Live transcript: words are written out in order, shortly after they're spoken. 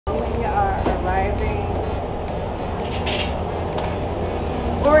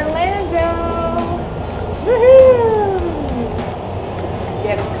Orlando! Woohoo!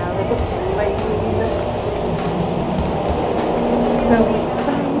 Getting out of the plane. So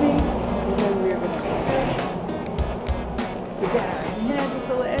exciting. And then we're going to get our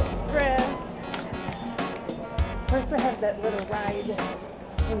Magical Express. First we have that little ride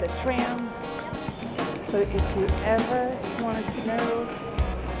in the tram. So if you ever wanted to know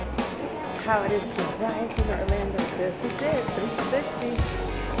how it is to ride in Orlando, this is it, 360.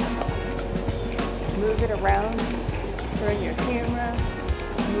 Move it around, turn your camera,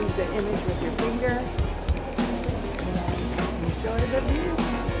 move the image with your finger, and enjoy the view.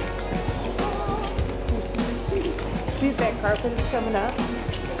 See that carpet is coming up?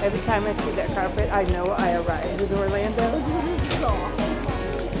 Every time I see that carpet, I know I arrived in Orlando.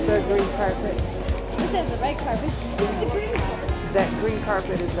 The green carpet. You said the red carpet. The green carpet. That green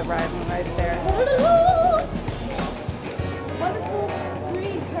carpet is arriving right there. Wonderful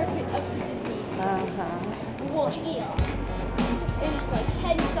green carpet of the Disney. Well, here. It's like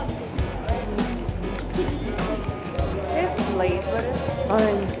 10 something. It's late, but it's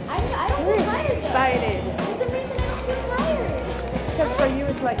fun. I don't feel tired though. Excited. For some reason I don't feel tired. Because for you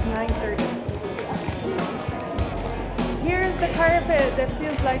it's like 9:30. Here's the carpet that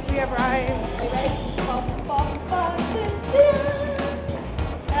feels like we arrived. Are you ready?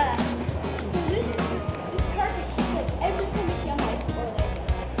 This carpet is like every time it's young like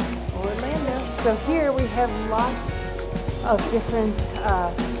Orlando. So here we have lots of different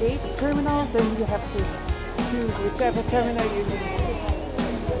gate terminals, and you have to choose whichever terminal you need.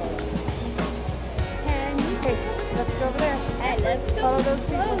 Okay, let's go over there. Let's go. Follow those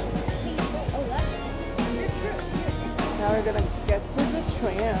people. Oh, that's Now we're gonna get to the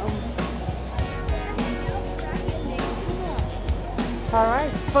tram.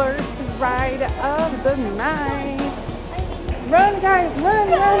 Alright, first ride of the night. Run, guys, run,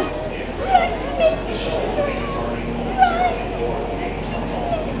 run!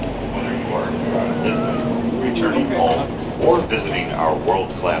 Whether you are on business, returning home, or visiting our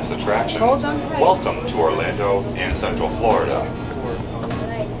world-class attractions, Hold on tight. welcome to Orlando and Central Florida.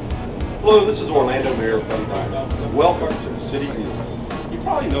 Hello, this is Orlando Mayor Buddy Diamond. Welcome to the City View. You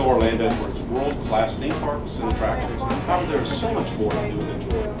probably know Orlando for its world-class theme parks and attractions. However, there's so much more to do and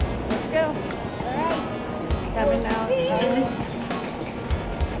enjoy. Let's go. Coming out.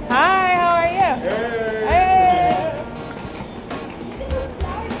 Hi, how are you? Hey.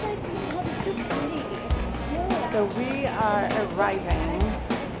 So we are arriving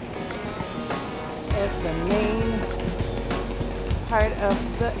at the main part of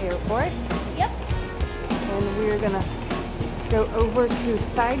the airport. Yep. And we're gonna go over to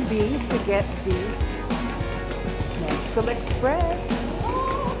side B to get the Magical Express.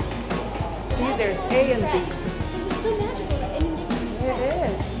 See, there's A and B. It's so magical. And It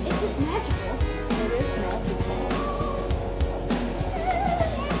is. it's just magical. It is magical.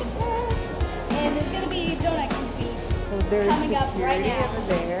 And there's going to be donut coffee. So there's Coming up right security now. over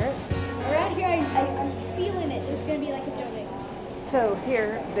there. Around here, I'm feeling it. There's going to be like a donut. So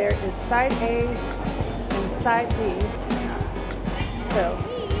here, there is side A and side B. So,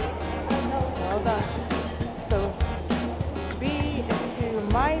 hold on. So, B is to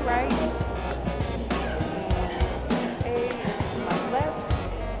my right, and A is to my left.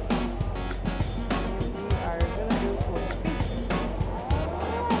 And we are gonna go towards B.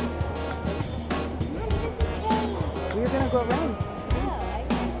 We're gonna go around.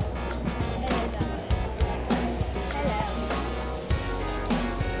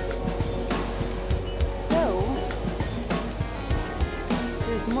 So,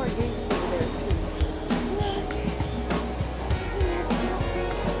 there's more gates over there too.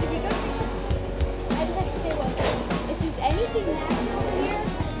 I just have to say one thing. If there's anything natural here,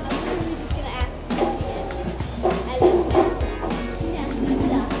 I'm literally just going to ask Sissy it. I love nasty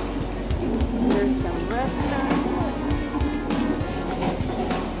stuff. There's some restaurants.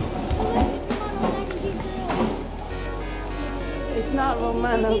 It's not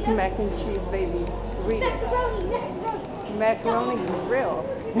Romano's mac and cheese, baby. Read it. Macaroni, macaroni. Macaroni grill.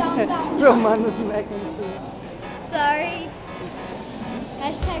 Dum, dum, dum. Romano's mac and cheese. Sorry.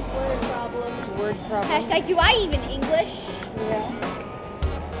 Hashtag word problems. Word problem. Hashtag do I even English?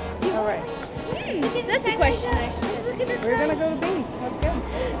 Yeah. All right. That's a question I should We're gonna go to B. Let's go.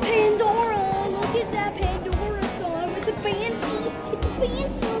 Pandora, look at that Pandora sign with the banshee. It's a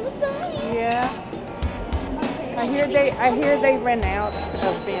banshee on the sign. Yeah. I hear they ran out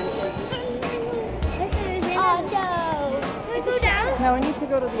of banshees. Oh no. Can we go down? No, we need to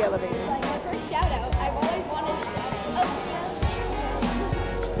go to the elevator. Like our first shout out. I've always wanted to shout out.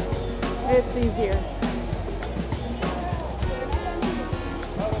 Oh, It's easier.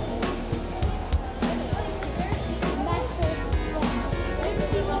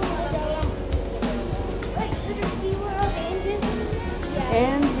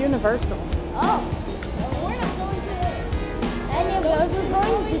 and Universal. Oh, well, we're not going to any of those. We're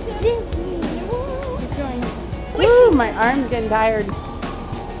going to Disney. Keep going. Woo, my arm's getting tired.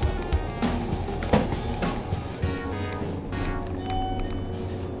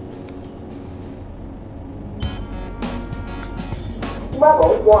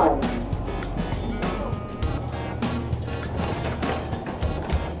 Level 1.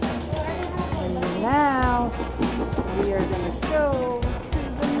 And now we are going to go to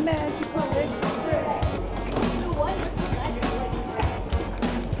the Magical Express.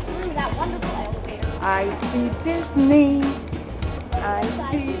 Through that wonderful elevator. I see Disney. I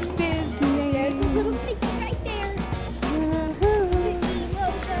see Disney. There's a little Mickey right there. Woohoo. Mickey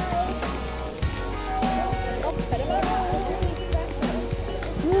logo. Oh, better go.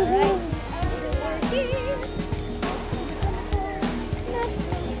 Woohoo.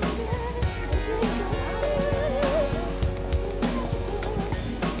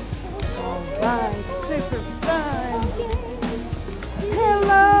 Alright, super fun.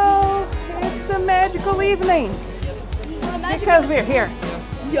 Hello. It's a magical evening. Because we're here.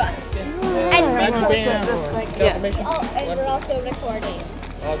 Yes. And Magic band or yes. Oh, and we're also recording.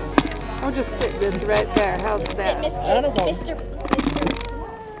 Awesome. I'll just sit this right there. How's Sit that? Mr. 360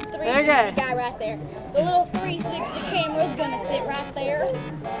 Okay. guy right there. The little 360 camera's gonna sit right there.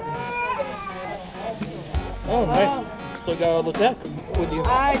 Oh, nice. So you got all the tech with you.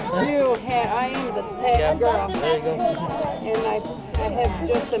 I do have, I am the tech Yeah. girl. There you go. And I have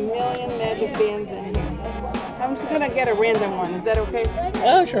just a million magic bands in here. I'm just gonna get a random one. Is that okay?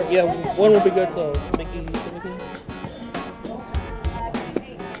 Oh, sure. Yeah, one would be good. So, Mickey.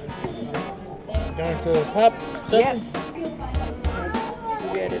 Going to pop. Yes.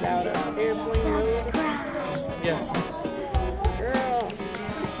 Let's get it out of airplane mode. Yeah. Girl.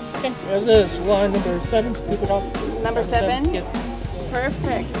 Okay. There's this line number 7. Keep it off. Number 7? Yes.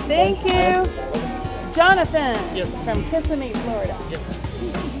 Perfect. Thank you. Jonathan. Yes. From Kissimmee, Florida. Yes.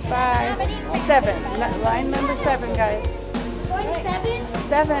 5, 7. Line number 7, guys. Going to 7?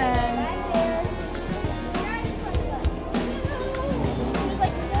 7. Right there. There's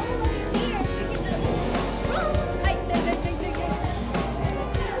like no one here.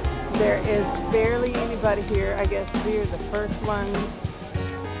 There is barely anybody here. I guess we're the first ones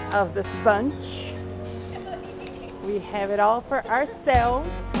of this bunch. We have it all for ourselves.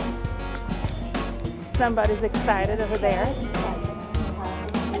 Somebody's excited over there.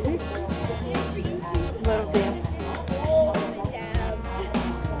 Little dance.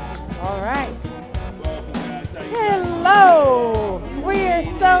 All right. Hello. We are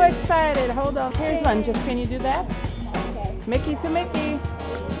so excited. Hold on. Here's one. Just can you do that? Okay. Mickey to Mickey.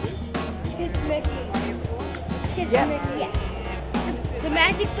 Kiss Mickey. Kiss Yep. Mickey. Yes. The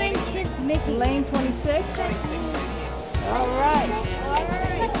magic thing, Kiss Mickey. Lane 26. All right.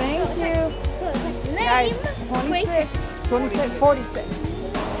 Alright. Thank you. Lane Guys, 26. 26, 46.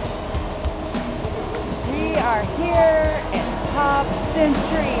 We are here at Top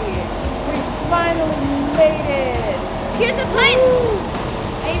Century. We finally made it. Here's a pun.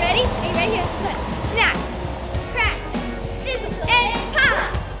 Are you ready? Are you ready? Here's a pun. Snap, crack, sizzle, and pop.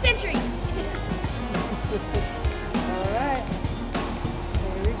 Century. All right.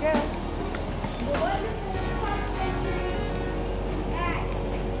 Here we go. The wonderful Pop Century act.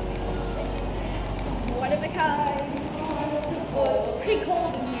 It's one of a kind. Oh, it's pretty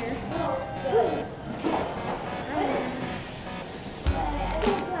cold in here. So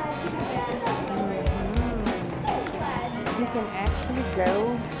glad to be back. So glad. We can actually go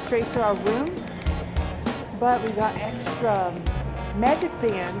straight to our room, but we got extra magic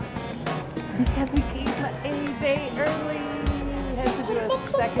bands because we came a day early. We had to do a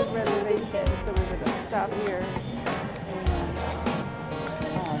second reservation, so we were going to stop here and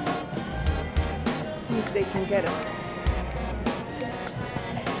see if they can get us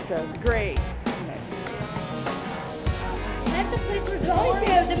extra great magic. That's the place we're going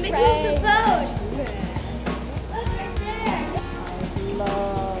to. The Mickey's the boat. Look right there.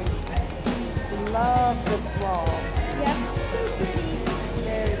 Love this wall. Yep. So pretty.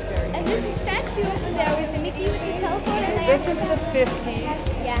 Very, very And there's a statue over there with the Mickey with the telephone. And This is the 50s.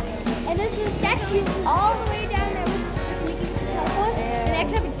 Yeah. And there's a statue all the way down there with Mickey with the telephone. And they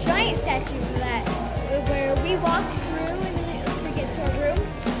actually have a giant statue of that where we walk through and to get to our room.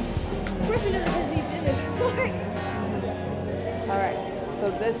 Of course we know that we've been there before. All right, so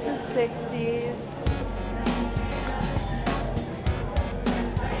this is 60s.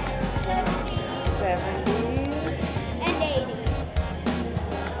 70s. And 80s.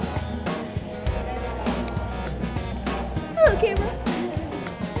 Hello, camera.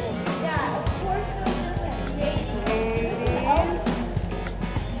 Yeah, of course those are the 80s. 80s.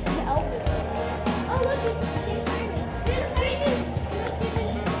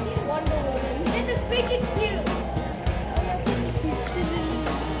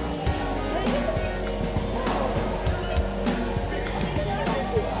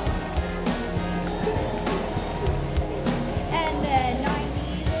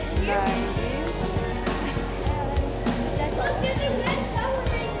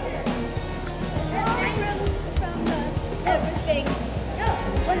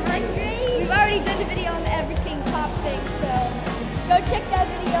 check that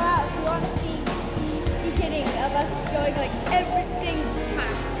video out if you want to see the beginning of us going like everything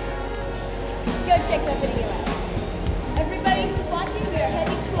packed. Go check that video out. Everybody who's watching, we are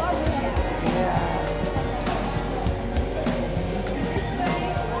heading to our room now. Yeah.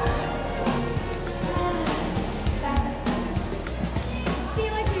 I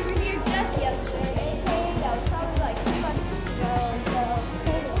feel like we were here just yesterday. Hey, that was probably like 2 months ago.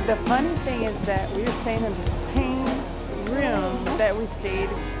 So The funny thing is that we were staying in the same room that we stayed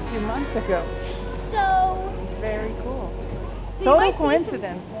a few months ago. So Very cool. you Total might see some-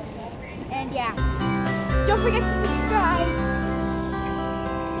 coincidence. And yeah, don't forget to subscribe.